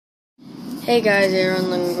Hey guys, Aaron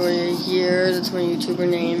Longoria here. That's my YouTuber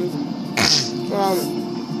name. Well,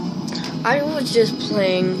 I was just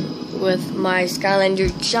playing with my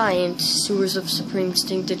Skylander Giants Sewers of Supreme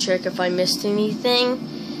Instinct to check if I missed anything,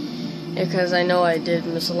 because I know I did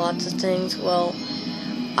miss lots of things. Well,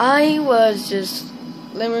 I was just...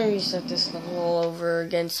 Let me reset this level all over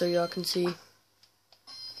again so y'all can see.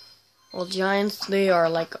 Well, Giants, they are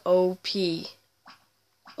like OP.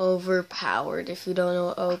 Overpowered, if you don't know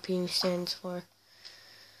what OP stands for.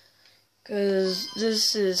 Because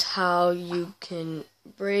this is how you can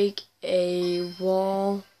break a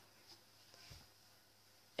wall,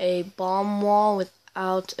 a bomb wall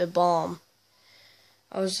without a bomb.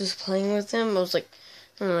 I was just playing with him. I was like,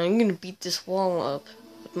 I'm gonna beat this wall up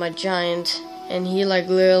with my giant, and he like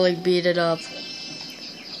literally beat it up.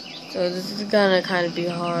 So this is gonna kind of be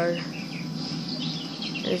hard.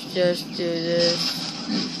 Let's just do this.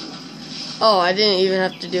 Oh, I didn't even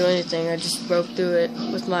have to do anything. I just broke through it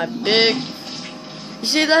with my big... You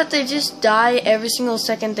see that? They just die every single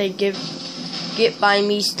second they get by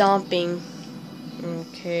me stomping.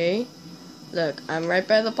 Okay. Look, I'm right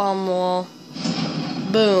by the bomb wall.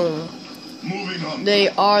 Boom. They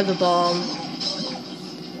are the bomb.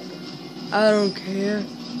 I don't care.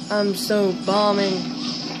 I'm so bombing.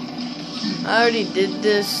 I already did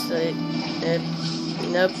this.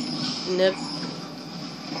 Nope.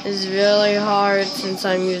 It's really hard since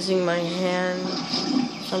I'm using my hand.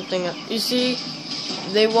 You see,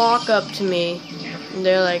 they walk up to me, and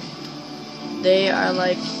they are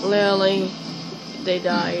like, literally, they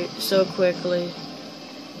die so quickly.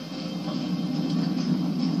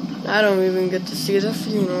 I don't even get to see the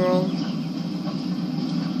funeral.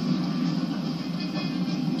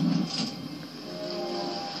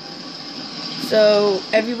 So,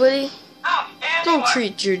 everybody, don't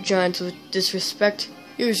treat your giants with disrespect.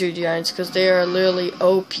 Use your giants, because they are literally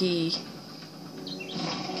OP.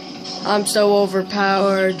 I'm so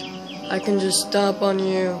overpowered. I can just stomp on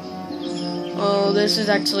you. Oh, this is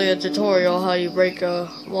actually a tutorial how you break a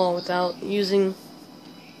wall without using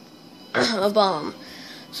a bomb.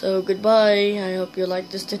 So goodbye. I hope you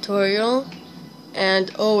like this tutorial.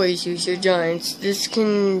 And always use your giants. This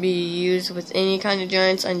can be used with any kind of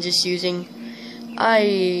giants. I'm just using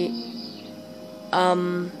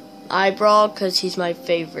brawl because he's my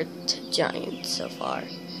favorite giant so far.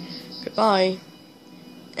 Goodbye.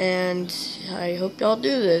 And I hope y'all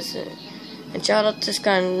do this. And shout out to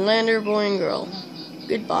Skylander boy and girl.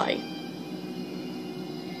 Goodbye.